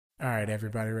All right,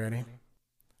 everybody ready?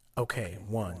 Okay,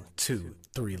 1, 2,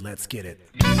 3, let's get it.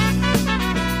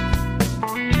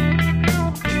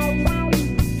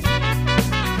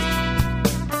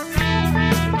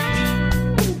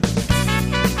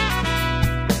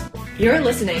 You're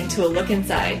listening to A Look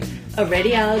Inside, a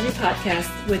radiology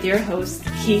podcast with your hosts,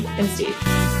 Keith and Steve.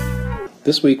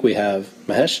 This week we have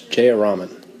Mahesh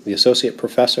Jayaraman, the Associate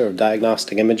Professor of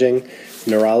Diagnostic Imaging,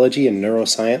 Neurology and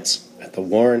Neuroscience at the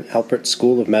Warren Alpert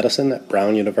School of Medicine at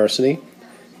Brown University.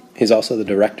 He's also the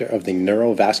Director of the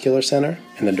Neurovascular Center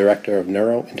and the Director of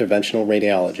Neurointerventional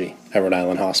Radiology at Rhode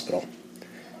Island Hospital.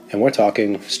 And we're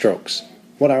talking strokes.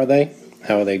 What are they?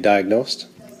 How are they diagnosed?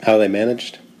 How are they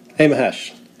managed? Hey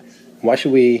Mahesh, why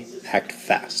should we act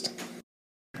fast?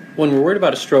 When we're worried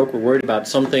about a stroke, we're worried about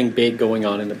something big going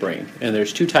on in the brain. And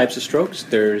there's two types of strokes.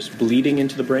 There's bleeding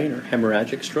into the brain, or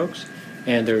hemorrhagic strokes,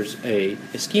 and there's a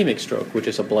ischemic stroke, which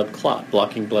is a blood clot,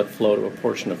 blocking blood flow to a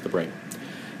portion of the brain.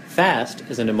 FAST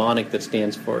is a mnemonic that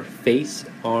stands for face,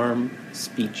 arm,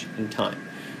 speech, and time.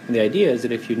 And the idea is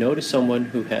that if you notice someone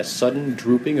who has sudden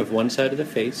drooping of one side of the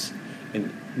face,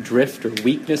 and drift or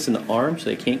weakness in the arm, so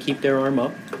they can't keep their arm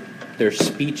up, their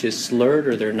speech is slurred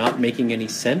or they're not making any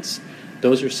sense,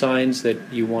 those are signs that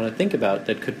you want to think about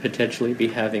that could potentially be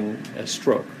having a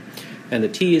stroke. And the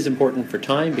T is important for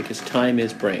time because time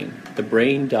is brain. The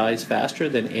brain dies faster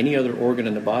than any other organ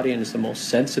in the body and is the most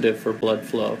sensitive for blood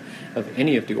flow of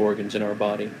any of the organs in our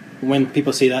body. When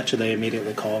people see that, should they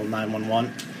immediately call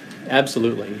 911?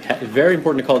 Absolutely. Very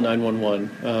important to call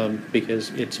 911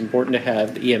 because it's important to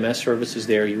have the EMS services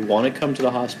there. You want to come to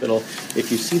the hospital. If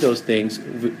you see those things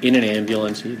in an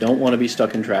ambulance, you don't want to be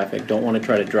stuck in traffic, don't want to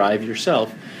try to drive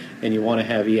yourself, and you want to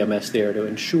have EMS there to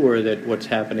ensure that what's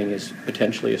happening is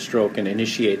potentially a stroke and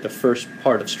initiate the first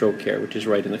part of stroke care, which is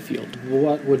right in the field.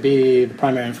 What would be the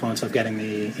primary influence of getting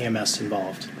the EMS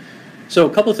involved? So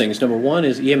a couple of things. Number one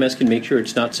is EMS can make sure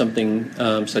it's not something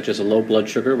such as a low blood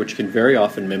sugar, which can very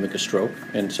often mimic a stroke.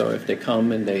 And so if they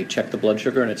come and they check the blood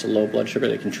sugar and it's a low blood sugar,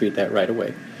 they can treat that right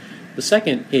away. The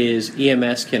second is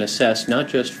EMS can assess not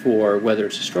just for whether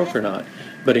it's a stroke or not,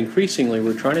 but increasingly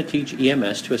we're trying to teach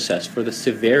EMS to assess for the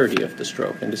severity of the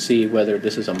stroke and to see whether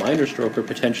this is a minor stroke or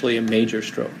potentially a major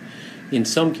stroke. In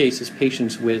some cases,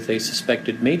 patients with a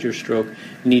suspected major stroke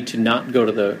need to not go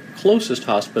to the closest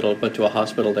hospital, but to a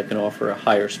hospital that can offer a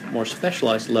higher, more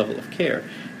specialized level of care.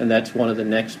 And that's one of the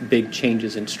next big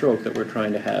changes in stroke that we're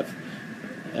trying to have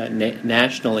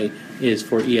nationally is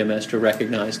for EMS to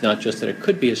recognize not just that it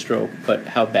could be a stroke, but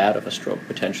how bad of a stroke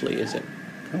potentially is it.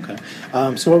 Okay.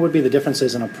 So what would be the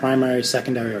differences in a primary,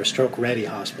 secondary, or stroke-ready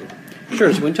hospital?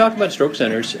 Sure. So when we talk about stroke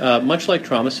centers, much like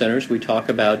trauma centers, we talk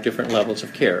about different levels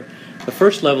of care. The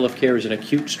first level of care is an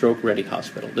acute stroke-ready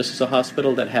hospital. This is a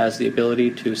hospital that has the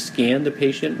ability to scan the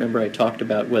patient. Remember I talked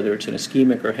about whether it's an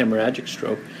ischemic or hemorrhagic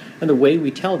stroke, and the way we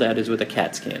tell that is with a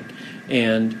CAT scan.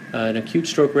 And an acute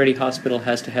stroke-ready hospital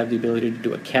has to have the ability to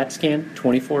do a CAT scan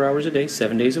 24 hours a day,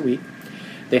 7 days a week.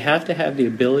 They have to have the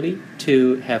ability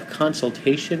to have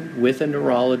consultation with a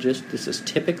neurologist. This is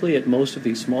typically at most of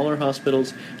these smaller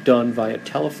hospitals done via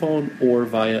telephone or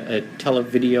via a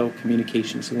televideo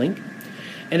communications link.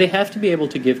 And they have to be able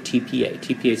to give TPA.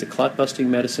 TPA is a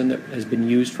clot-busting medicine that has been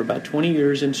used for about 20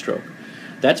 years in stroke.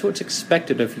 That's what's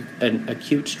expected of an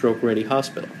acute stroke-ready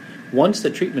hospital. Once the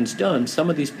treatment's done, some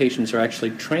of these patients are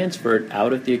actually transferred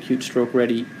out of the acute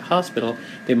stroke-ready hospital.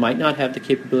 They might not have the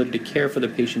capability to care for the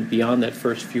patient beyond that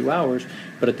first few hours,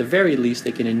 but at the very least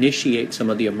they can initiate some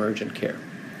of the emergent care.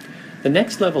 The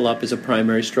next level up is a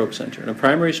primary stroke center. And a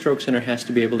primary stroke center has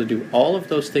to be able to do all of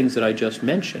those things that I just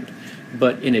mentioned,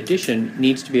 but in addition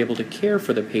needs to be able to care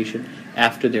for the patient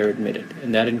after they're admitted.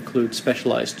 And that includes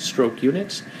specialized stroke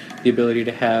units, the ability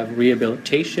to have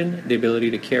rehabilitation, the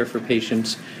ability to care for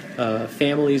patients'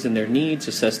 families and their needs,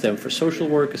 assess them for social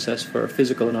work, assess for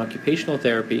physical and occupational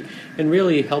therapy, and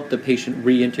really help the patient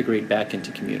reintegrate back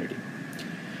into community.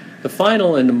 The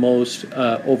final and the most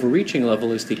overreaching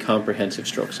level is the comprehensive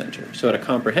stroke center. So at a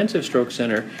comprehensive stroke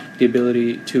center, the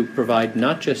ability to provide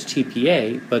not just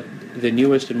TPA, but the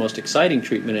newest and most exciting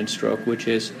treatment in stroke, which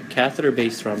is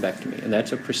catheter-based thrombectomy. And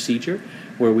that's a procedure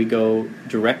where we go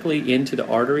directly into the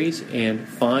arteries and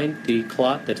find the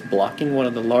clot that's blocking one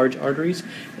of the large arteries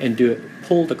and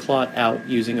pull the clot out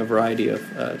using a variety of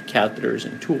catheters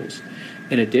and tools.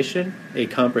 In addition, a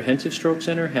comprehensive stroke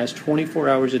center has 24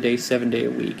 hours a day, 7 days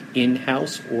a week,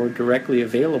 in-house or directly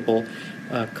available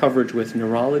coverage with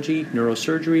neurology,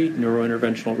 neurosurgery,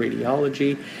 neurointerventional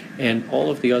radiology, and all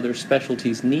of the other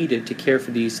specialties needed to care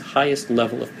for these highest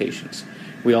level of patients.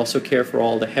 We also care for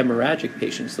all the hemorrhagic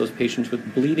patients, those patients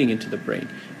with bleeding into the brain,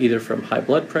 either from high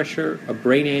blood pressure, a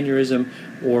brain aneurysm,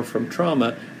 or from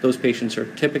trauma. Those patients are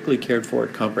typically cared for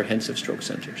at comprehensive stroke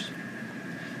centers.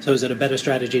 So is it a better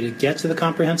strategy to get to the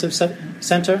comprehensive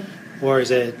center, or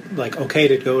is it like okay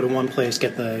to go to one place,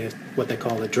 get the what they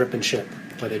call the drip and ship,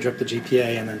 where they drip the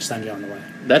GPA and then send you on the way?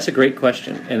 That's a great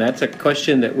question, and that's a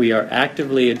question that we are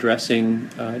actively addressing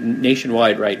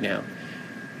nationwide right now.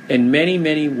 In many,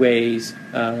 many ways,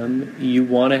 you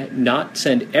want to not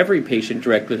send every patient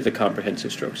directly to the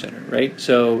Comprehensive Stroke Center, right?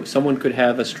 So someone could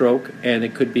have a stroke, and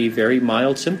it could be very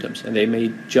mild symptoms, and they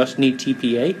may just need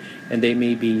TPA, and they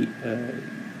may be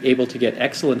able to get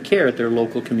excellent care at their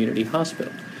local community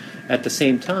hospital. At the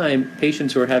same time,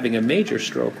 patients who are having a major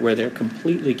stroke where they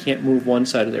completely can't move one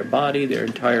side of their body, their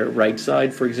entire right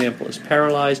side, for example, is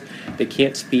paralyzed, they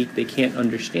can't speak, they can't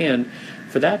understand,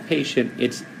 for that patient,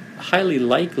 it's highly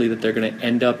likely that they're going to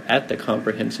end up at the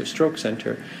Comprehensive Stroke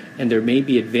Center, and there may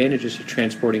be advantages to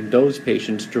transporting those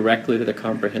patients directly to the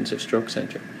Comprehensive Stroke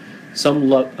Center. Some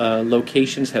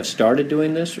locations have started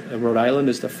doing this. Rhode Island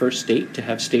is the first state to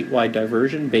have statewide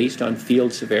diversion based on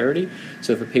field severity.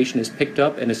 So if a patient is picked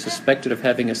up and is suspected of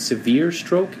having a severe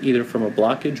stroke, either from a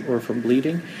blockage or from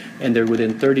bleeding, and they're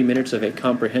within 30 minutes of a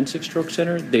comprehensive stroke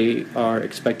center, they are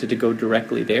expected to go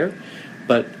directly there.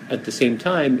 But at the same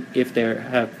time, if they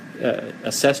have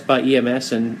assessed by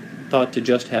EMS and thought to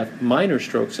just have minor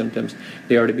stroke symptoms,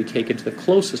 they are to be taken to the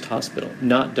closest hospital,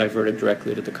 not diverted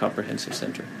directly to the comprehensive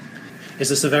center. Is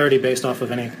the severity based off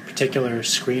of any particular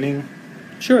screening?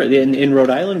 Sure. In Rhode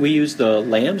Island, we use the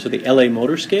LAMS, or the LA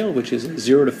Motor Scale, which is a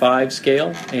 0 to 5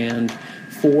 scale, and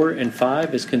 4 and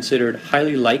 5 is considered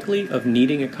highly likely of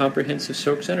needing a comprehensive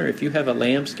stroke center. If you have a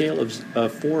LAMS scale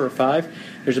of 4 or 5,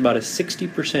 there's about a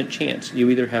 60% chance you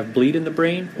either have bleed in the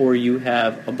brain or you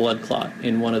have a blood clot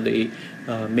in one of the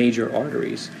major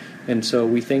arteries. And so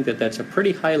we think that that's a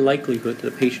pretty high likelihood that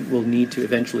the patient will need to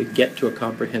eventually get to a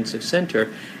comprehensive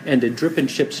center. And the drip and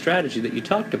ship strategy that you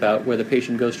talked about, where the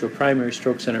patient goes to a primary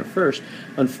stroke center first,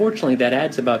 unfortunately that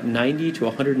adds about 90 to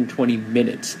 120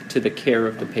 minutes to the care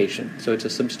of the patient. So it's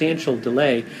a substantial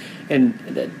delay, and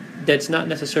that's not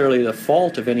necessarily the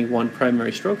fault of any one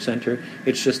primary stroke center.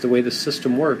 It's just the way the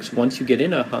system works. Once you get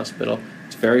in a hospital,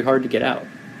 it's very hard to get out.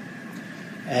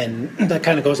 And that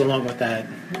kind of goes along with that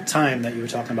time that you were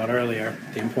talking about earlier,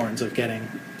 the importance of getting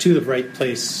to the right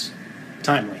place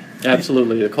timely.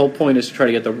 Absolutely. The whole point is to try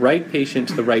to get the right patient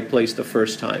to the right place the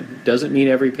first time. Doesn't mean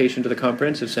every patient to the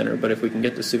comprehensive center, but if we can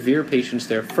get the severe patients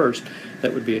there first,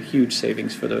 that would be a huge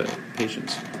savings for the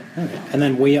patients. Okay. And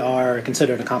then we are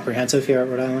considered a comprehensive here at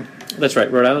Rhode Island? That's right.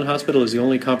 Rhode Island Hospital is the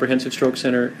only comprehensive stroke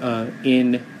center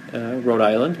in Rhode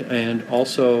Island, and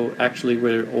also actually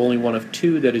we're only one of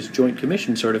 2 that is Joint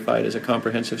Commission certified as a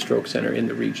comprehensive stroke center in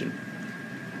the region.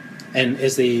 And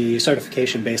is the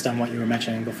certification based on what you were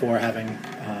mentioning before, having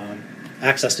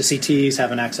access to CTs,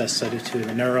 having access to the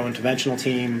neurointerventional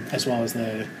team, as well as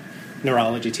the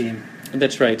neurology team?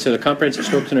 That's right. So the Comprehensive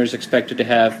Stroke Center is expected to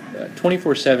have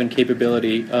 24/7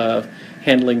 capability of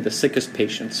handling the sickest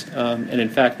patients. And in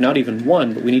fact, not even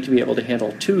one, but we need to be able to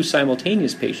handle 2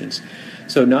 simultaneous patients.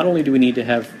 So not only do we need to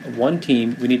have one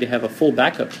team, we need to have a full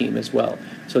backup team as well.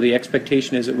 So the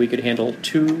expectation is that we could handle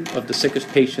 2 of the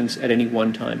sickest patients at any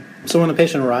one time. So when a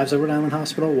patient arrives at Rhode Island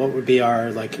Hospital, what would be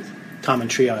our common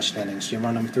triage standings? Do you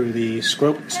run them through the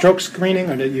stroke screening,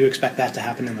 or do you expect that to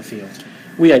happen in the field?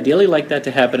 We ideally like that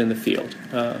to happen in the field.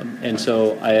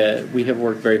 So we have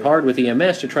worked very hard with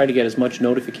EMS to try to get as much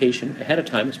notification ahead of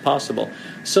time as possible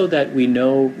so that we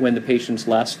know when the patient's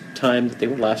last time that they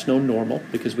were last known normal,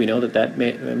 because we know that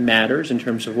matters in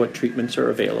terms of what treatments are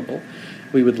available.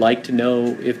 We would like to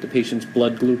know if the patient's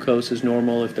blood glucose is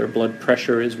normal, if their blood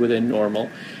pressure is within normal.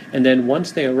 And then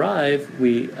once they arrive,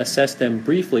 we assess them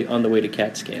briefly on the way to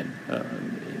CAT scan.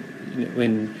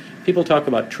 When people talk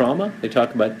about trauma, they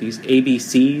talk about these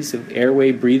ABCs of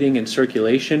airway, breathing, and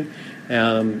circulation.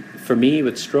 For me,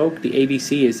 with stroke, the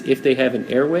ABC is if they have an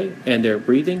airway and they're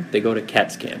breathing, they go to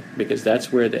CAT scan, because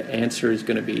that's where the answer is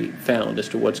going to be found as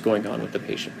to what's going on with the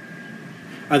patient.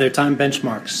 Are there time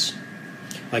benchmarks?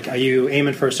 Are you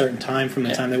aiming for a certain time from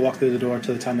the time they walk through the door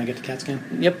to the time they get to CAT scan?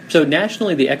 Yep. So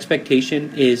nationally, the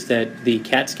expectation is that the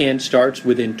CAT scan starts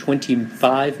within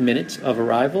 25 minutes of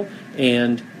arrival,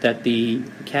 and that the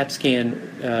CAT scan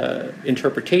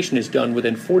interpretation is done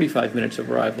within 45 minutes of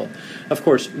arrival. Of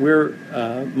course, we're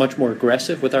much more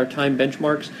aggressive with our time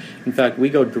benchmarks. In fact, we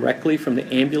go directly from the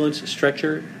ambulance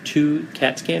stretcher to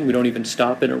CAT scan. We don't even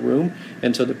stop in a room.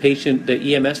 And so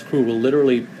the EMS crew will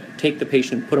literally take the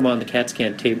patient and put them on the CAT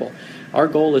scan table. Our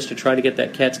goal is to try to get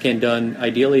that CAT scan done,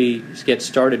 ideally get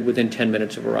started within 10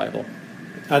 minutes of arrival.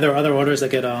 Are there other orders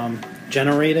that get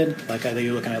generated? Like, are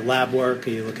you looking at lab work? Are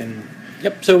you looking...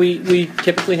 Yep, so we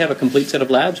typically have a complete set of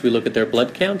labs. We look at their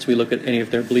blood counts. We look at any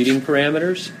of their bleeding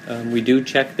parameters. We do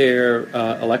check their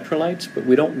electrolytes, but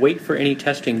we don't wait for any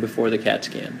testing before the CAT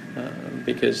scan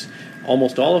because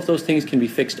almost all of those things can be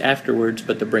fixed afterwards,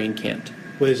 but the brain can't.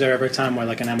 Was there ever a time where,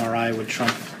 like, an MRI would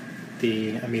trump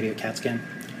the immediate CAT scan?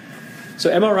 So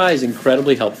MRI is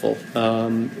incredibly helpful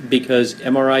because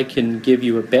MRI can give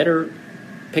you a better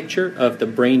picture of the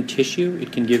brain tissue.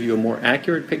 It can give you a more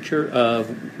accurate picture of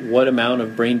what amount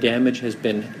of brain damage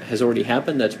has already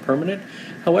happened that's permanent.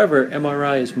 However,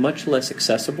 MRI is much less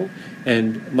accessible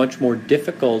and much more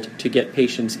difficult to get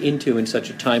patients into in such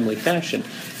a timely fashion.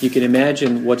 You can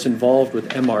imagine what's involved with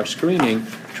MR screening.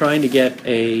 Trying to get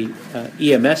a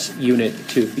EMS unit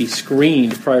to be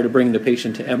screened prior to bringing the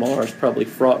patient to MR is probably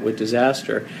fraught with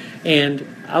disaster. And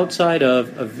outside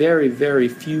of a very, very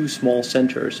few small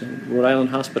centers, and Rhode Island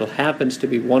Hospital happens to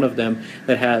be one of them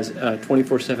that has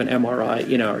 24/7 MRI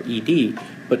in our ED,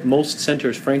 but most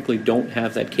centers, frankly, don't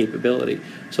have that capability.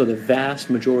 So the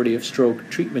vast majority of stroke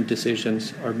treatment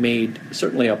decisions are made,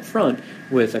 certainly up front,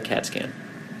 with a CAT scan.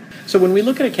 So when we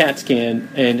look at a CAT scan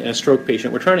and a stroke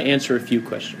patient, we're trying to answer a few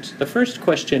questions. The first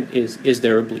question is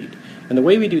there a bleed? And the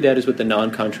way we do that is with the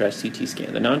non-contrast CT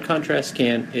scan. The non-contrast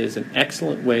scan is an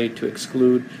excellent way to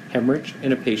exclude hemorrhage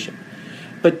in a patient.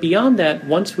 But beyond that,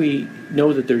 once we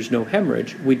know that there's no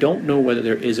hemorrhage, we don't know whether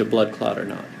there is a blood clot or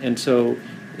not. And so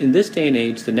in this day and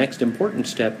age, the next important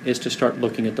step is to start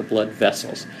looking at the blood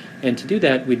vessels. And to do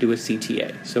that, we do a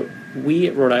CTA. So we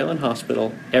at Rhode Island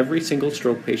Hospital, every single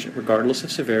stroke patient, regardless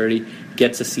of severity,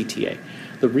 gets a CTA.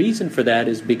 The reason for that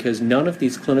is because none of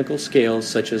these clinical scales,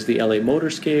 such as the LA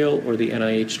Motor Scale or the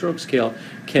NIH Stroke Scale,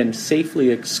 can safely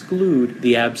exclude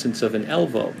the absence of an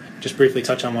ELVO. Just briefly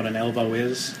touch on what an ELVO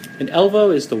is. An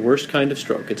ELVO is the worst kind of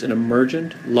stroke. It's an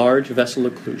emergent large vessel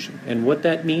occlusion. And what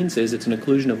that means is it's an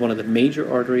occlusion of one of the major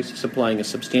arteries supplying a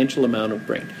substantial amount of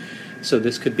brain. So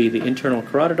this could be the internal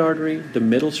carotid artery, the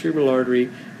middle cerebral artery,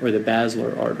 or the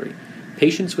basilar artery.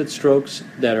 Patients with strokes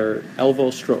that are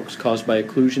ELVO strokes caused by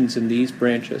occlusions in these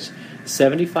branches,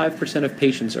 75% of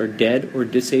patients are dead or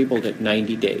disabled at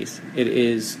 90 days. It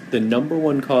is the number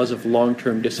one cause of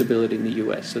long-term disability in the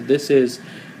U.S. So this is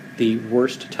the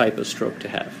worst type of stroke to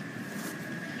have.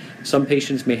 Some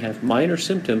patients may have minor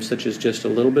symptoms such as just a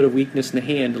little bit of weakness in the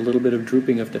hand, a little bit of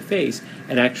drooping of the face,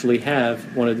 and actually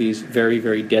have one of these very,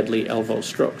 very deadly ELVO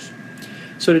strokes.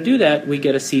 So to do that, we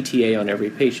get a CTA on every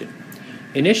patient.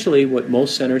 Initially, what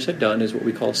most centers had done is what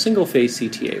we call single-phase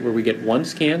CTA, where we get one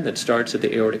scan that starts at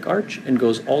the aortic arch and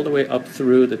goes all the way up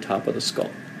through the top of the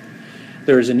skull.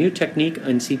 There is a new technique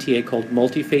in CTA called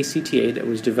multi-phase CTA that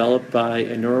was developed by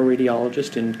a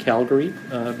neuroradiologist in Calgary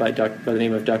by the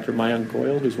name of Dr. Mayank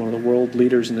Goyal, who's one of the world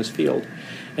leaders in this field.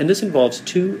 And this involves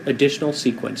two additional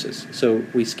sequences. So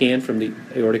we scan from the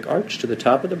aortic arch to the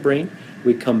top of the brain,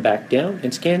 we come back down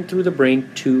and scan through the brain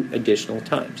 2 additional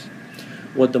times.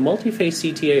 What the multi-phase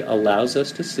CTA allows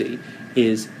us to see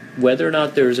is whether or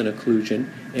not there's an occlusion,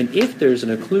 and if there's an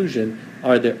occlusion,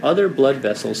 are there other blood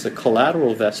vessels, the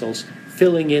collateral vessels,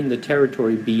 filling in the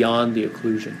territory beyond the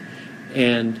occlusion.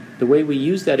 And the way we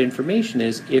use that information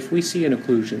is if we see an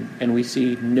occlusion and we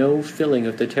see no filling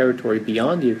of the territory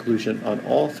beyond the occlusion on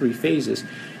all 3 phases,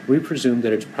 we presume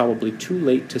that it's probably too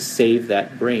late to save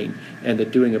that brain and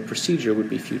that doing a procedure would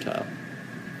be futile.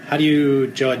 How do you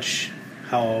judge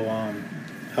how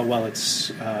well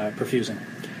it's perfusing?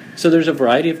 So there's a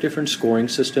variety of different scoring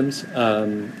systems. A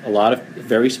lot of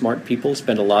very smart people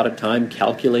spend a lot of time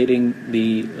calculating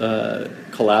the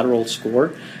collateral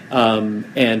score.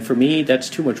 And for me, that's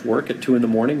too much work at 2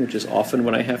 a.m, which is often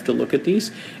when I have to look at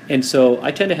these. And so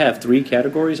I tend to have 3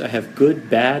 categories. I have good,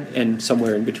 bad, and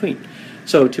somewhere in between.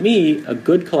 So to me, a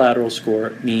good collateral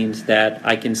score means that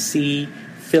I can see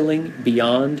filling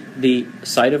beyond the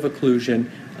site of occlusion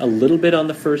a little bit on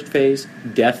the first phase,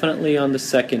 definitely on the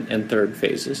second and third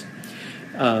phases.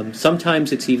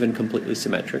 Sometimes it's even completely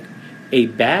symmetric. A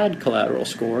bad collateral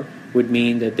score would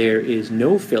mean that there is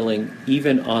no filling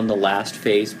even on the last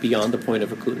phase beyond the point of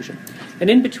occlusion.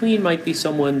 And in between might be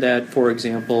someone that, for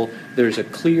example, there's a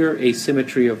clear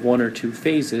asymmetry of 1 or 2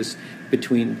 phases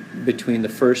between the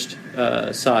first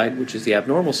side, which is the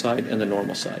abnormal side, and the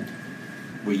normal side.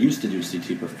 We used to do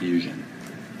CT perfusion.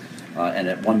 And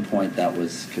at one point that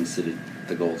was considered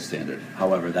the gold standard.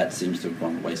 However, that seems to have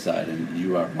gone the wayside, and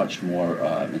you are much more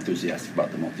enthusiastic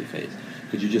about the multi-phase.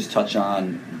 Could you just touch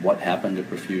on what happened to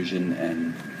perfusion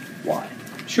and why?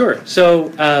 Sure.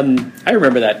 So I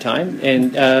remember that time,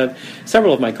 and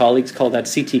several of my colleagues call that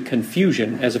CT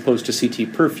confusion as opposed to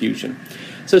CT perfusion.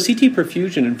 So CT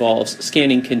perfusion involves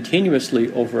scanning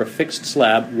continuously over a fixed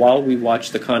slab while we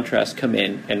watch the contrast come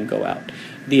in and go out.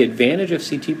 The advantage of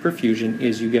CT perfusion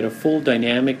is you get a full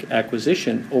dynamic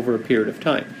acquisition over a period of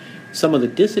time. Some of the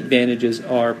disadvantages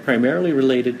are primarily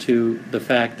related to the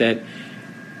fact that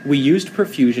we used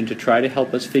perfusion to try to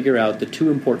help us figure out the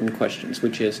two important questions,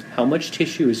 which is how much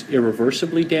tissue is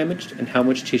irreversibly damaged and how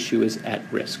much tissue is at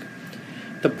risk.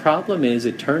 The problem is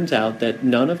it turns out that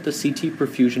none of the CT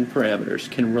perfusion parameters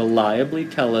can reliably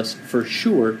tell us for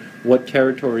sure what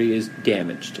territory is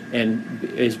damaged and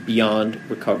is beyond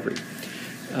recovery.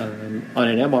 On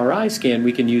an MRI scan,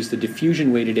 we can use the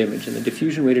diffusion-weighted image, and the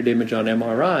diffusion-weighted image on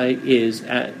MRI is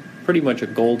at pretty much a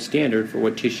gold standard for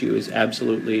what tissue is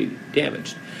absolutely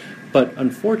damaged. But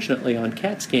unfortunately, on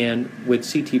CAT scan with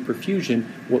CT perfusion,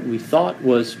 what we thought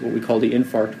was what we call the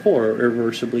infarct core, or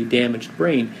irreversibly damaged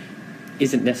brain,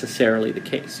 isn't necessarily the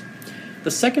case. The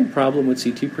second problem with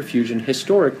CT perfusion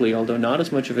historically, although not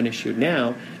as much of an issue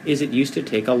now, is it used to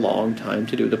take a long time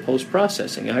to do the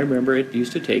post-processing. I remember it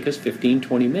used to take us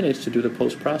 15-20 minutes to do the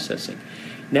post-processing.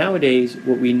 Nowadays,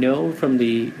 what we know from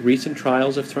the recent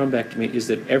trials of thrombectomy is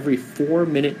that every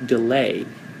 4-minute delay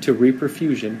to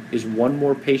reperfusion is one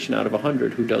more patient out of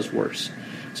 100 who does worse.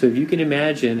 So if you can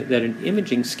imagine that an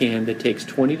imaging scan that takes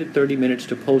 20 to 30 minutes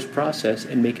to post-process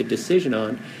and make a decision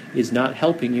on is not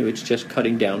helping you, it's just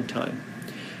cutting down time.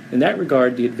 In that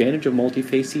regard, the advantage of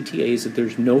multi-phase CTA is that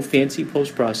there's no fancy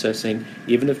post-processing.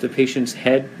 Even if the patient's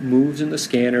head moves in the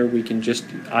scanner, we can just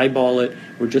eyeball it.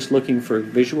 We're just looking for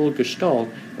visual gestalt,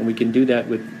 and we can do that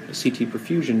with CT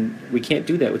perfusion. We can't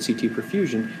do that with CT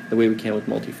perfusion the way we can with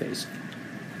multi-phase.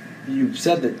 You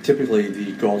said that typically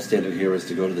the gold standard here is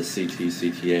to go to the CT,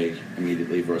 CTA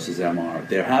immediately versus MR.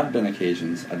 There have been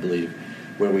occasions, I believe,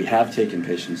 where we have taken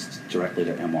patients directly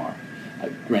to MR.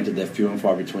 Granted, they're few and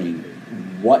far between.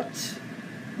 What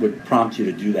would prompt you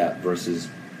to do that versus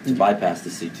to bypass the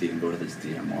CT and go to this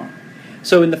DMR?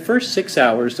 So in the first 6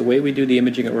 hours, the way we do the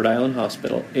imaging at Rhode Island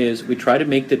Hospital is we try to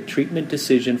make the treatment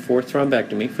decision for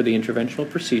thrombectomy, for the interventional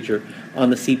procedure,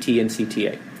 on the CT and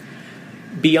CTA.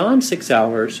 Beyond 6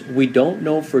 hours, we don't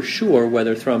know for sure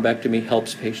whether thrombectomy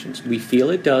helps patients. We feel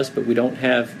it does, but we don't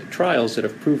have trials that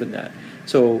have proven that.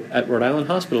 So at Rhode Island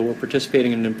Hospital, we're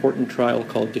participating in an important trial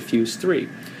called Diffuse 3.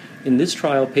 In this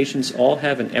trial, patients all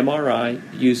have an MRI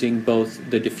using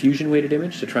both the diffusion-weighted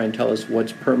image to try and tell us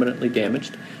what's permanently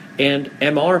damaged, and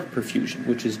MR perfusion,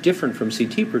 which is different from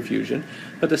CT perfusion,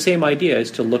 but the same idea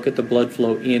is to look at the blood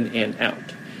flow in and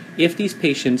out. If these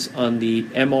patients on the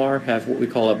MR have what we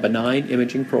call a benign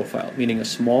imaging profile, meaning a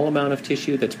small amount of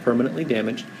tissue that's permanently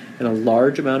damaged and a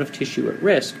large amount of tissue at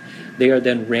risk, they are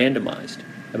then randomized.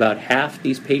 About half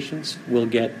these patients will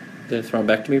get the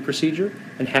thrombectomy procedure,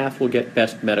 and half will get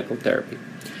best medical therapy.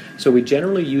 So we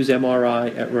generally use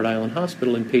MRI at Rhode Island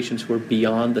Hospital in patients who are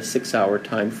beyond the 6-hour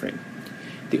time frame.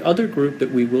 The other group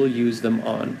that we will use them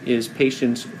on is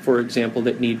patients, for example,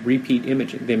 that need repeat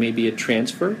imaging. They may be a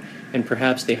transfer, and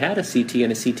perhaps they had a CT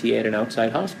and a CTA at an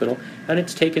outside hospital, and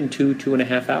it's taken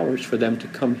 2.5 hours for them to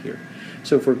come here.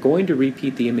 So if we're going to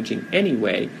repeat the imaging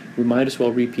anyway, we might as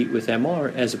well repeat with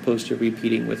MR as opposed to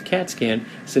repeating with CAT scan,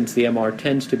 since the MR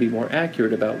tends to be more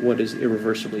accurate about what is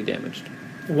irreversibly damaged.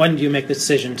 When do you make the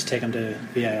decision to take them to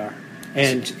VIR?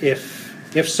 And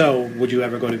if so, would you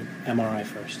ever go to MRI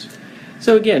first?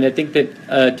 So again, I think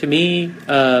that to me,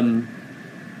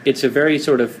 it's a very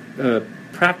sort of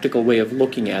practical way of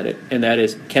looking at it, and that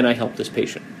is, can I help this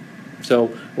patient? So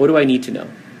what do I need to know?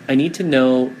 I need to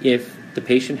know if the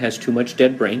patient has too much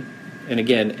dead brain. And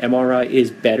again, MRI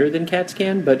is better than CAT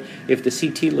scan, but if the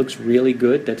CT looks really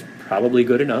good, that's probably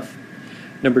good enough.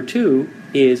 Number two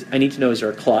is I need to know, is there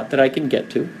a clot that I can get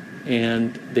to?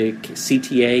 And the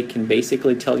CTA can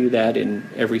basically tell you that in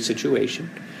every situation.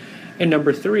 And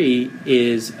number three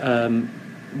is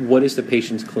what is the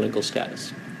patient's clinical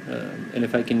status? And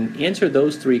if I can answer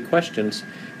those three questions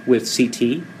with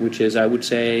CT, which is, I would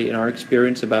say, in our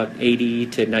experience, about 80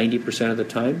 to 90% of the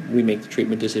time, we make the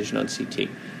treatment decision on CT.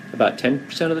 About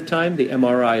 10% of the time, the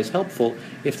MRI is helpful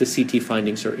if the CT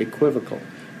findings are equivocal,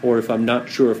 or if I'm not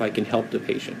sure if I can help the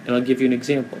patient. And I'll give you an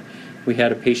example. We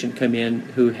had a patient come in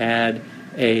who had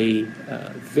a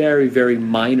very, very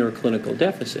minor clinical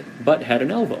deficit, but had an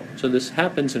elbow. So this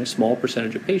happens in a small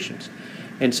percentage of patients.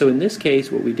 And so in this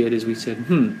case, what we did is we said,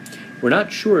 we're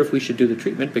not sure if we should do the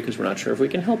treatment because we're not sure if we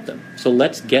can help them. So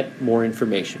let's get more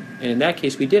information. And in that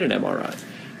case, we did an MRI.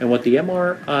 And what the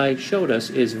MRI showed us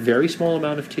is a very small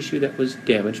amount of tissue that was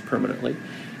damaged permanently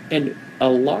and a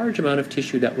large amount of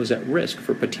tissue that was at risk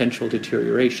for potential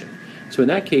deterioration. So in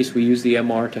that case, we use the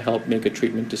MR to help make a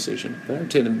treatment decision. But I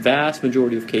would say in the vast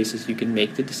majority of cases, you can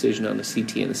make the decision on the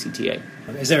CT and the CTA.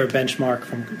 Is there a benchmark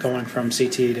from going from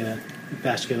CT to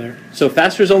vascular? So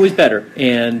faster is always better.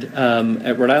 And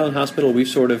at Rhode Island Hospital, we've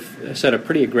sort of set a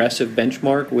pretty aggressive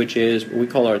benchmark, which is what we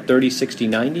call our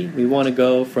 30-60-90. We want to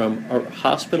go from our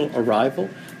hospital arrival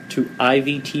to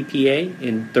IV TPA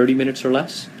in 30 minutes or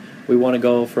less. We want to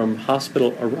go from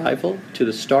hospital arrival to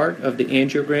the start of the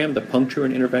angiogram, the puncture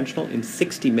and interventional, in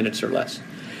 60 minutes or less.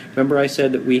 Remember I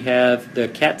said that we have the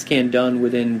CAT scan done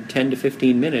within 10 to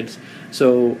 15 minutes,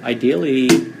 so ideally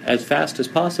as fast as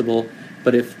possible,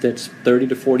 but if that's 30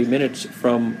 to 40 minutes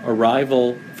from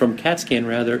arrival, from CAT scan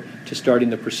rather, to starting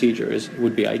the procedure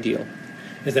would be ideal.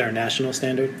 Is there a national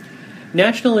standard?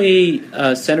 Nationally,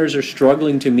 centers are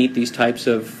struggling to meet these types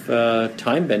of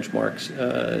time benchmarks.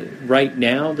 Right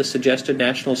now, the suggested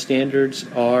national standards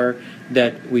are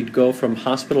that we'd go from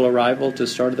hospital arrival to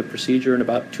start of the procedure in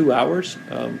about 2 hours.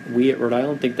 We at Rhode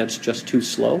Island think that's just too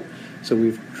slow, so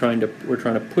we're trying to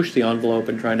push the envelope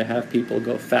and trying to have people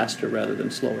go faster rather than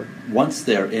slower. Once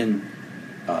they're in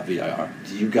VIR,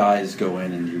 do you guys go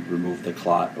in and you remove the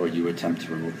clot, or you attempt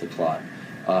to remove the clot?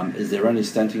 Is there any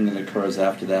stenting that occurs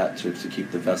after that to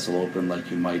keep the vessel open like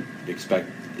you might expect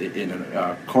in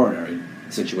a coronary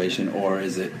situation, or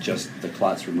is it just the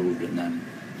clot's removed and then?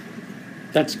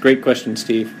 That's a great question,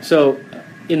 Steve. So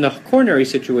in the coronary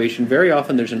situation, very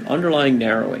often there's an underlying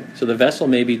narrowing. So the vessel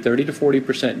may be 30 to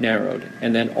 40% narrowed,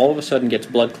 and then all of a sudden gets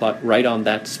blood clot right on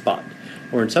that spot,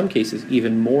 or in some cases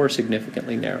even more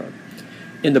significantly narrowed.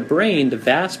 In the brain, the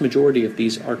vast majority of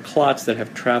these are clots that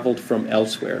have traveled from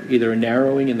elsewhere, either a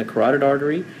narrowing in the carotid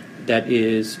artery that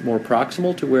is more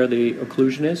proximal to where the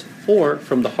occlusion is, or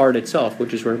from the heart itself,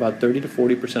 which is where about 30 to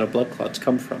 40% of blood clots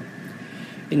come from.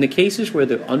 In the cases where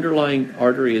the underlying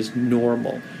artery is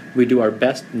normal, we do our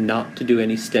best not to do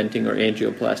any stenting or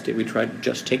angioplasty. We try to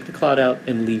just take the clot out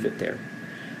and leave it there.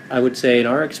 I would say in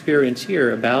our experience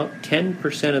here, about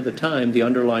 10% of the time the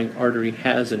underlying artery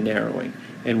has a narrowing,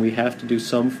 and we have to do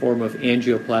some form of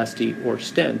angioplasty or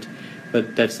stent,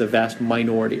 but that's the vast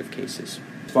minority of cases.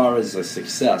 As far as the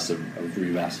success of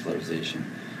revascularization,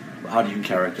 how do you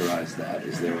characterize that?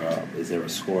 Is there a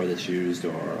score that's used,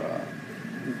 or?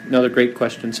 Another great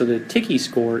question. So the TICI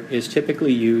score is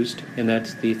typically used, and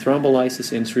that's the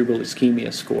thrombolysis and cerebral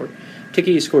ischemia score.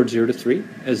 TICI is scored 0 to 3.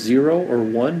 A 0 or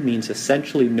 1 means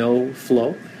essentially no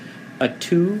flow. A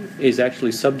 2 is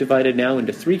actually subdivided now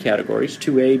into 3 categories,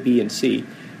 2A, B, and C.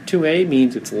 2A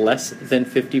means it's less than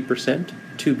 50%,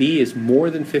 2B is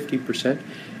more than 50%,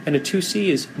 and a 2C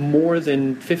is more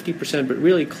than 50%, but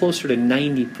really closer to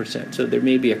 90%. So there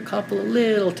may be a couple of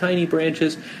little tiny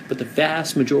branches, but the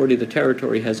vast majority of the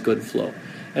territory has good flow.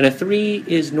 And a 3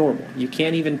 is normal. You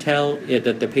can't even tell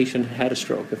that the patient had a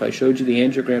stroke. If I showed you the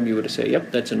angiogram, you would have said, yep,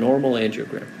 that's a normal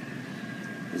angiogram.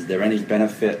 Is there any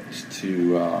benefit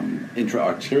to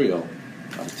intra-arterial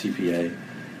TPA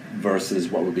versus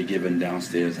what would be given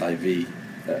downstairs IV?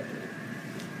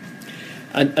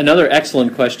 Another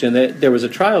excellent question. There was a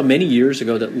trial many years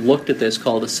ago that looked at this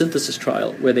called a synthesis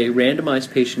trial, where they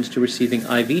randomized patients to receiving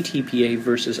IV TPA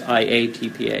versus IA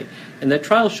TPA. And that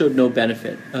trial showed no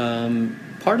benefit.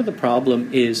 Part of the problem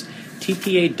is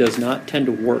TPA does not tend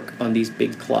to work on these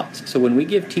big clots. So when we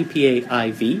give TPA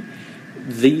IV,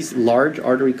 these large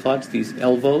artery clots, these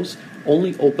ELVOs,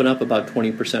 only open up about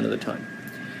 20% of the time.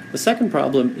 The second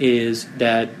problem is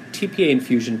that TPA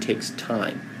infusion takes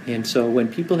time. And so when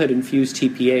people had infused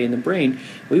TPA in the brain,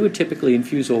 we would typically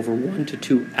infuse over 1 to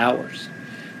 2 hours.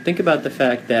 Think about the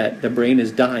fact that the brain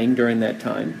is dying during that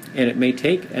time, and it may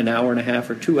take an hour and a half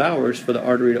or 2 hours for the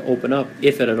artery to open up,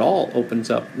 if it at all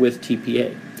opens up with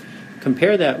TPA.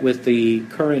 Compare that with the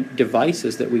current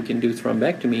devices that we can do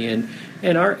thrombectomy in,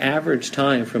 and our average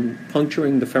time from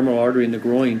puncturing the femoral artery in the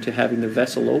groin to having the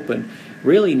vessel open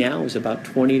really now is about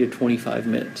 20 to 25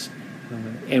 minutes.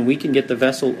 And we can get the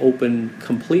vessel open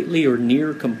completely or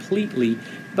near completely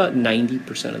about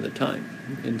 90% of the time.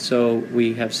 And so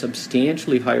we have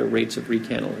substantially higher rates of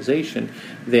recanalization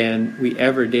than we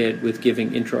ever did with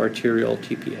giving intra-arterial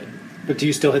TPA. But do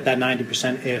you still hit that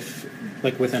 90% if,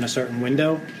 like, within a certain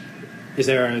window? Is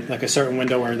there a certain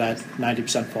window where that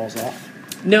 90% falls off?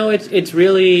 No, it's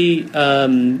really,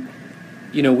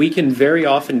 we can very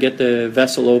often get the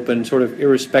vessel open sort of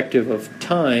irrespective of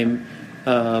time.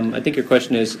 I think your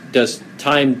question is, does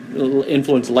time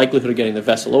influence the likelihood of getting the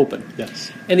vessel open?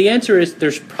 Yes. And the answer is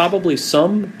there's probably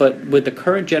some, but with the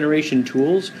current generation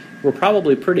tools, we're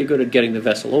probably pretty good at getting the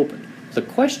vessel open. The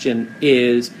question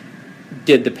is,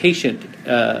 did the patient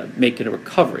make it a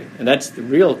recovery? And that's the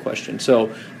real question. So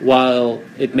while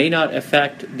it may not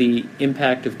affect the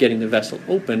impact of getting the vessel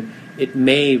open, it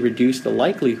may reduce the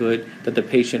likelihood that the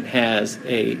patient has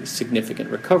a significant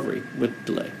recovery with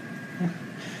delay.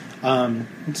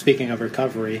 Speaking of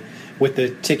recovery, with the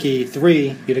TICI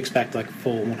 3, you'd expect like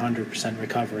full 100%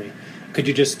 recovery. Could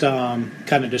you just kind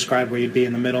of describe where you'd be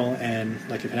in the middle and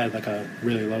like if it had like a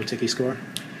really low TICI score?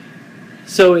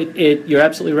 So you're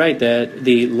absolutely right that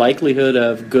the likelihood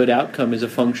of good outcome is a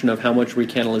function of how much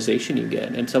recanalization you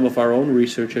get. And some of our own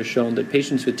research has shown that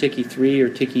patients with TICI 3 or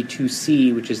TICI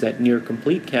 2C, which is that near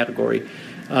complete category,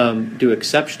 do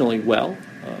exceptionally well.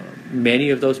 Many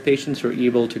of those patients are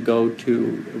able to go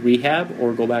to rehab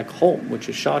or go back home, which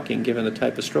is shocking given the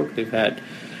type of stroke they've had.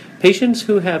 Patients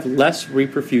who have less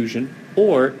reperfusion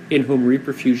or in whom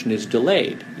reperfusion is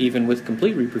delayed, even with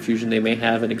complete reperfusion, they may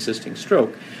have an existing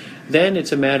stroke. Then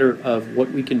it's a matter of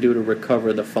what we can do to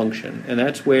recover the function, and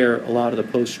that's where a lot of the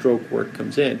post-stroke work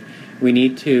comes in. We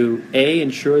need to,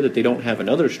 ensure that they don't have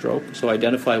another stroke, so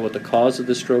identify what the cause of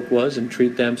the stroke was and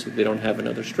treat them so they don't have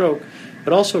another stroke,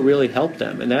 but also really help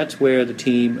them. And that's where the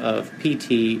team of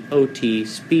PT, OT,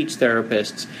 speech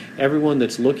therapists, everyone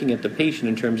that's looking at the patient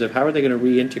in terms of how are they going to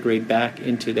reintegrate back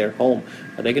into their home?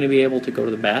 Are they going to be able to go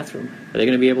to the bathroom? Are they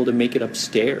going to be able to make it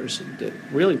upstairs? The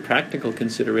really practical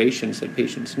considerations that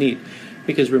patients need.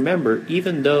 Because remember,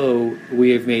 even though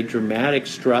we have made dramatic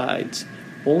strides,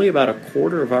 only about a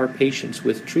quarter of our patients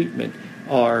with treatment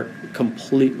are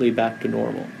completely back to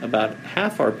normal. About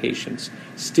half our patients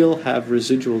still have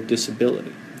residual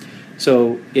disability.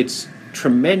 So it's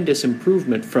tremendous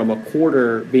improvement from a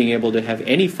quarter being able to have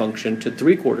any function to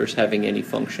 3/4 having any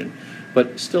function.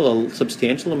 But still a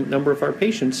substantial number of our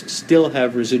patients still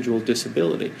have residual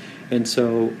disability. And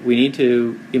so we need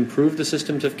to improve the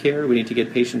systems of care. We need to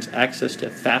get patients access to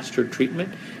faster treatment.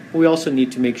 We also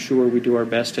need to make sure we do our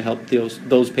best to help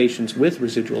those patients with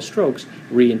residual strokes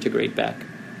reintegrate back.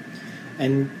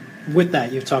 And with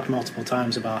that, you've talked multiple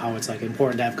times about how it's like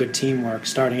important to have good teamwork,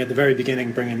 starting at the very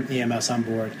beginning, bringing EMS on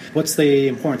board. What's the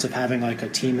importance of having like a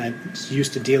team that's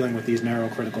used to dealing with these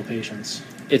neurocritical patients?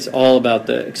 It's all about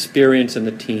the experience and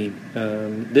the team.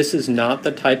 This is not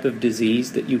the type of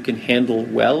disease that you can handle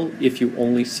well if you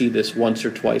only see this once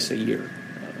or twice a year.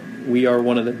 We are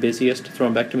one of the busiest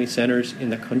thrombectomy centers in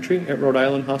the country at Rhode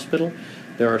Island Hospital.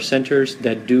 There are centers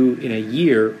that do in a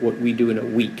year what we do in a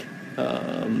week.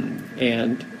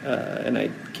 And I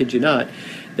kid you not.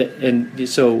 And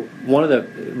so one of the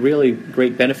really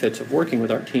great benefits of working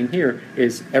with our team here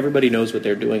is everybody knows what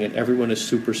they're doing and everyone is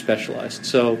super specialized.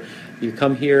 So you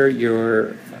come here,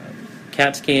 your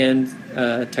CAT scan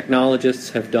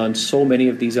technologists have done so many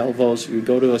of these elbows. You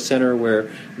go to a center where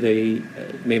they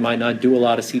might not do a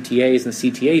lot of CTAs, and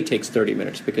the CTA takes 30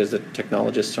 minutes because the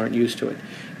technologists aren't used to it.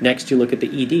 Next, you look at the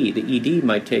ED. The ED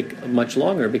might take much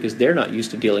longer because they're not used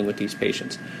to dealing with these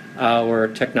patients. Our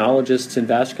technologists in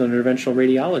vascular interventional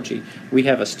radiology, we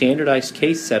have a standardized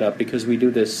case set up because we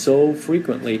do this so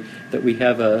frequently that we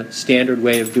have a standard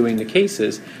way of doing the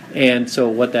cases. And so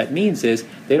what that means is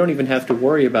they don't even have to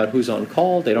worry about who's on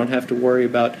call. They don't have to worry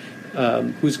about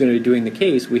who's going to be doing the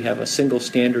case. We have a single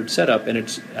standard setup, and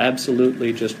it's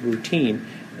absolutely just routine.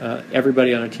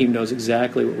 Everybody on a team knows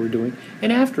exactly what we're doing.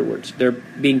 And afterwards, they're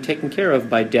being taken care of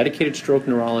by dedicated stroke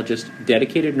neurologists,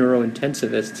 dedicated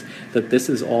neurointensivists, that this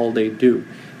is all they do.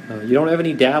 You don't have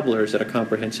any dabblers at a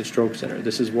comprehensive stroke center.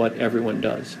 This is what everyone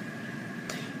does.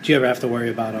 Do you ever have to worry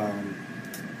about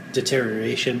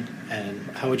deterioration, and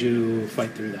how would you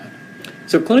fight through that?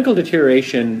 So clinical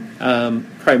deterioration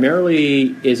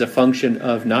primarily is a function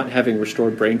of not having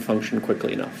restored brain function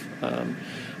quickly enough.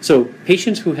 So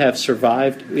patients who have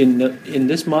survived in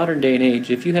this modern day and age,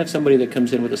 if you have somebody that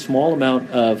comes in with a small amount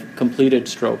of completed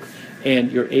stroke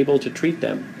and you're able to treat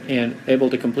them and able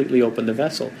to completely open the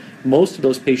vessel, most of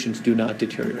those patients do not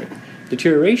deteriorate.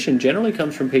 Deterioration generally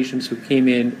comes from patients who came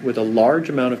in with a large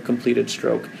amount of completed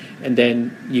stroke, and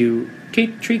then you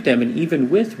treat them, and even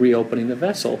with reopening the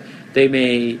vessel, they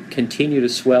may continue to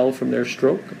swell from their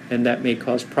stroke, and that may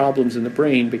cause problems in the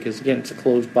brain because, again, it's a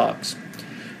closed box.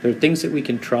 There are things that we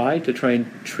can try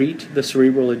and treat the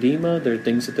cerebral edema. There are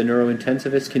things that the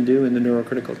neurointensivist can do in the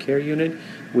neurocritical care unit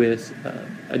with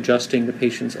adjusting the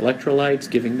patient's electrolytes,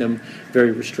 giving them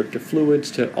very restrictive fluids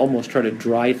to almost try to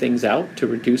dry things out to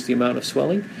reduce the amount of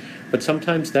swelling. But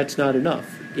sometimes that's not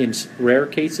enough. In rare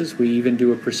cases, we even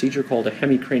do a procedure called a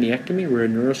hemicraniectomy, where a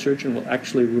neurosurgeon will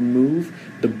actually remove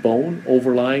the bone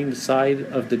overlying the side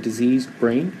of the diseased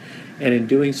brain, and in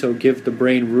doing so give the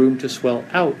brain room to swell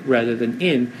out rather than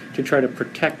in, to try to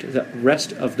protect the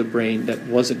rest of the brain that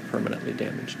wasn't permanently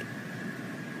damaged.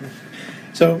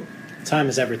 So time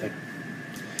is everything.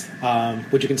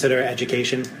 Would you consider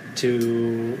education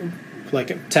to,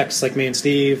 like techs like me and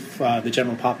Steve, the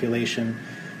general population,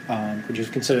 Would you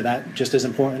consider that just as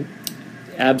important?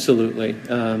 Absolutely.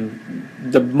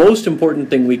 The most important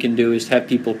thing we can do is have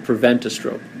people prevent a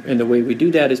stroke. And the way we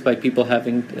do that is by people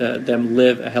having them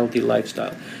live a healthy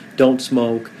lifestyle. Don't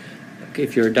smoke.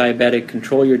 If you're a diabetic,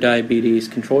 control your diabetes,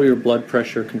 control your blood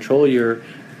pressure, control your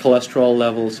cholesterol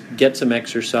levels, get some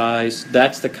exercise.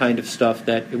 That's the kind of stuff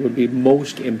that it would be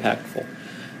most impactful.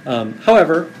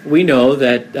 However, we know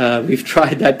that we've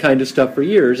tried that kind of stuff for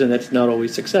years, and that's not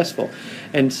always successful.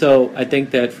 And so I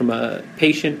think that from a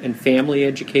patient and family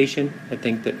education, I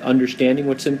think that understanding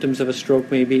what symptoms of a stroke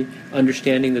may be,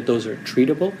 understanding that those are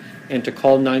treatable, and to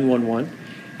call 911.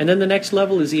 And then the next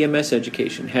level is EMS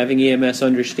education, having EMS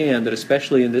understand that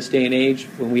especially in this day and age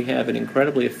when we have an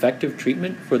incredibly effective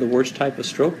treatment for the worst type of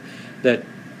stroke, that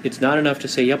it's not enough to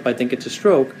say, yep, I think it's a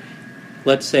stroke.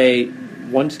 Let's say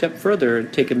one step further,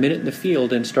 take a minute in the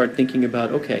field and start thinking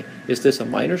about, okay, is this a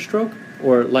minor stroke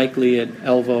or likely an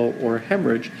elvo or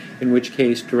hemorrhage, in which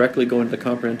case directly going to the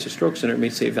Comprehensive Stroke Center may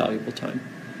save valuable time.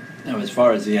 Now, as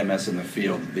far as EMS in the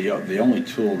field, the only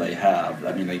tool they have,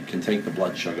 I mean, they can take the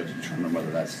blood sugar to determine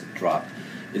whether that's dropped.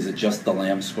 Is it just the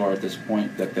LAM score at this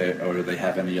point, or do they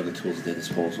have any other tools at their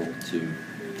disposal to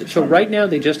determine? So right now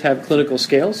they just have clinical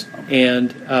scales, and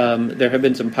there have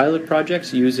been some pilot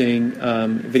projects using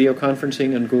video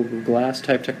conferencing and Google Glass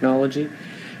type technology.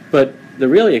 But the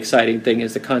really exciting thing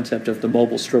is the concept of the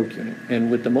mobile stroke unit. And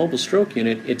with the mobile stroke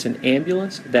unit, it's an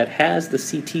ambulance that has the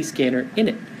CT scanner in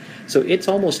it. So it's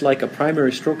almost like a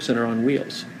primary stroke center on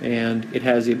wheels, and it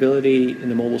has the ability in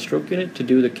the mobile stroke unit to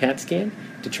do the CAT scan,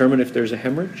 determine if there's a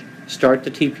hemorrhage, start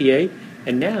the TPA,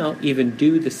 and now even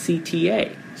do the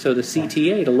CTA. So the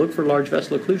CTA, to look for large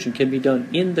vessel occlusion, can be done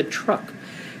in the truck.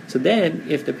 So then,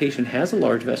 if the patient has a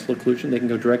large vessel occlusion, they can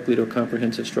go directly to a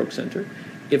comprehensive stroke center.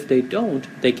 If they don't,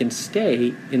 they can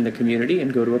stay in the community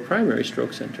and go to a primary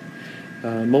stroke center.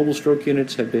 Mobile stroke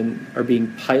units are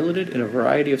being piloted in a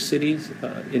variety of cities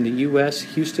in the U.S.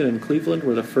 Houston and Cleveland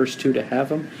were the first two to have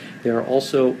them. They are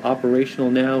also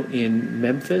operational now in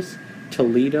Memphis,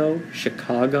 Toledo,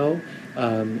 Chicago.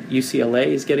 UCLA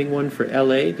is getting one for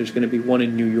L.A. There's going to be one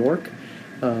in New York.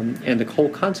 And the whole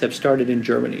concept started in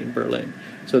Germany, in Berlin.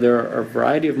 So there are a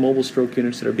variety of mobile stroke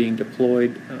units that are being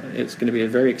deployed. It's going to be a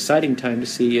very exciting time to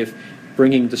see if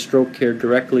bringing the stroke care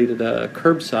directly to the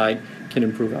curbside can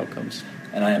improve outcomes.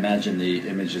 And I imagine the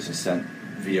images are sent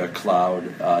via cloud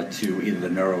to either the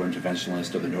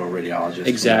neurointerventionalist or the neuroradiologist.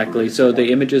 Exactly. So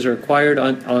the images are acquired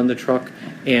on the truck,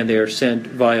 and they are sent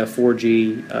via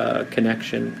 4G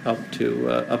connection up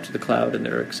to the cloud, and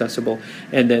they're accessible.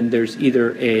 And then there's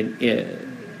either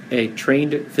a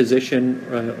trained physician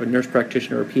or nurse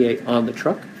practitioner or PA on the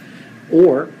truck,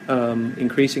 or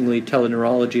increasingly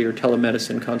teleneurology or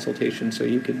telemedicine consultation, so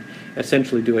you can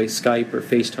essentially do a Skype or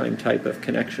FaceTime type of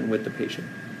connection with the patient.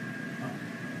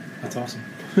 That's awesome.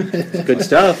 Good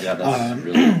stuff. Yeah, that's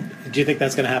really. Do you think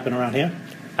that's going to happen around here?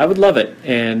 I would love it,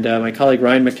 and my colleague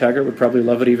Ryan McTaggart would probably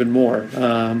love it even more.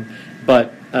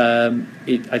 But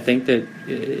I think that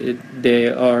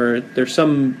there's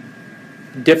some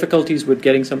difficulties with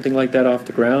getting something like that off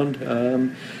the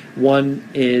ground. One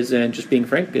is, and just being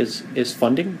frank, is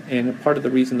funding. And part of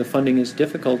the reason the funding is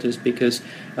difficult is because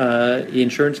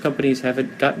insurance companies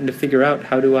haven't gotten to figure out,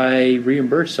 how do I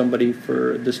reimburse somebody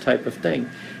for this type of thing?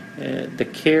 The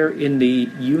care in the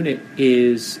unit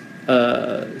is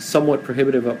somewhat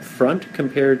prohibitive up front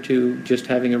compared to just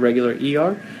having a regular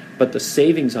ER, but the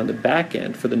savings on the back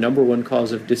end for the number one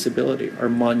cause of disability are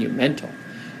monumental.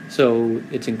 So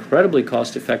it's incredibly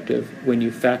cost effective when you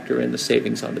factor in the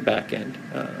savings on the back end.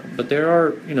 But there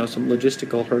are, some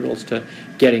logistical hurdles to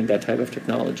getting that type of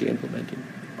technology implemented.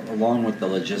 Along with the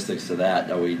logistics of that,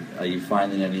 are you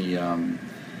finding any, and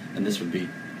this would be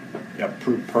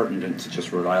pertinent to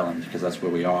just Rhode Island because that's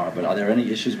where we are, but are there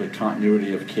any issues with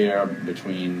continuity of care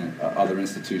between other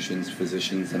institutions,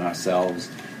 physicians, and ourselves?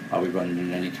 Are we running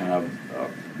into any kind of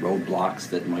roadblocks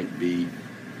that might be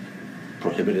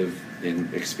prohibitive in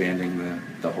expanding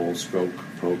the whole stroke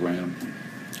program?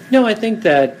 No, I think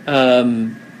that,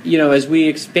 as we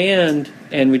expand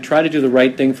and we try to do the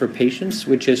right thing for patients,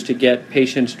 which is to get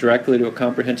patients directly to a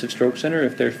comprehensive stroke center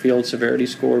if their field severity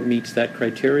score meets that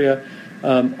criteria,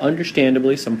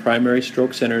 understandably, some primary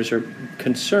stroke centers are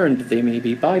concerned that they may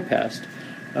be bypassed.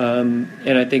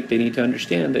 And I think they need to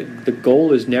understand that the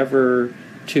goal is never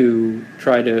to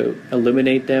try to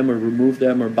eliminate them or remove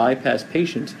them or bypass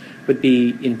patients, but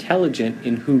be intelligent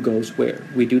in who goes where.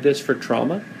 We do this for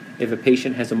trauma. If a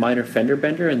patient has a minor fender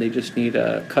bender and they just need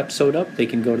a cut sewed up, they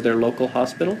can go to their local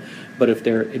hospital. But if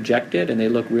they're ejected and they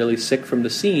look really sick from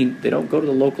the scene, they don't go to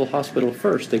the local hospital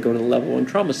first. They go to the level 1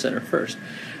 trauma center first.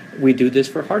 We do this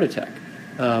for heart attack.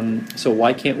 So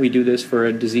why can't we do this for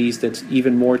a disease that's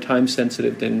even more time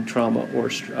sensitive than trauma or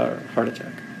heart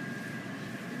attack?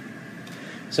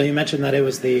 So you mentioned that it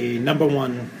was the number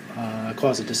one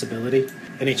cause of disability.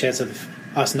 Any chance of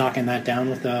us knocking that down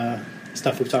with the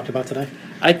stuff we've talked about today?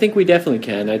 I think we definitely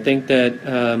can. I think that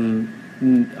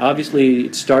obviously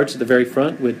it starts at the very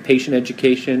front with patient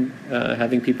education,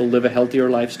 having people live a healthier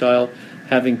lifestyle,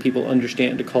 having people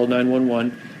understand to call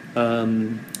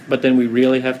 911. But then we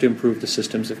really have to improve the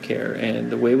systems of care.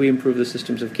 And the way we improve the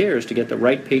systems of care is to get the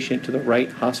right patient to the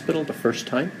right hospital the first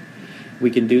time.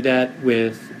 We can do that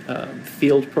with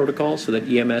field protocols so that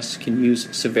EMS can use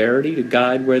severity to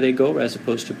guide where they go as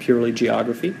opposed to purely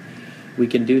geography. We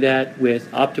can do that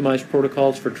with optimized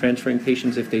protocols for transferring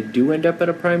patients if they do end up at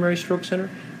a primary stroke center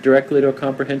directly to a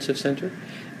comprehensive center.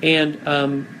 And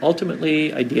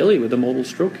ultimately, ideally, with a mobile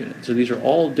stroke unit. So these are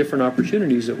all different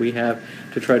opportunities that we have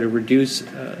to try to reduce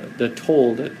the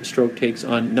toll that stroke takes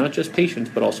on not just patients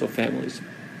but also families.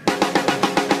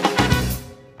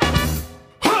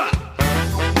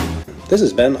 This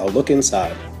has been A Look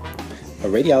Inside, a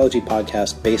radiology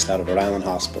podcast based out of Rhode Island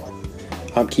Hospital.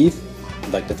 I'm Keith.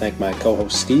 I'd like to thank my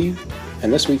co-host Steve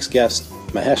and this week's guest,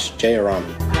 Mahesh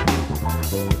Jayaraman.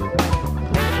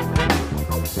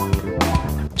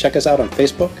 Check us out on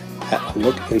Facebook at A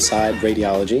Look Inside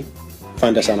Radiology.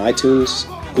 Find us on iTunes,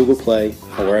 Google Play,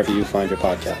 or wherever you find your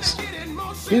podcast.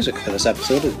 Music for this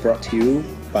episode is brought to you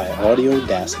by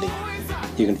Audiodacity.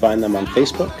 You can find them on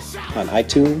Facebook, on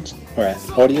iTunes, or at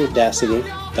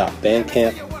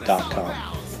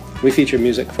audiodacity.bandcamp.com. We feature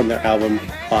music from their album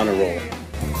On a Roll.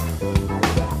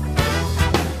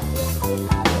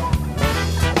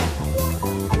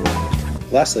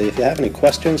 Lastly, if you have any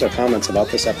questions or comments about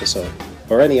this episode,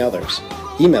 or any others,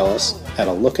 email us at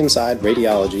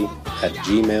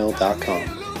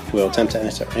alookinsideradiology@gmail.com. We'll attempt to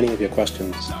answer any of your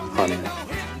questions on air.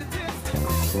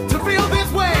 To feel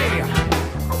this way,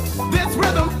 this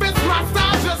rhythm fits my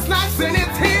style just nice and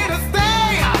it's here to stay.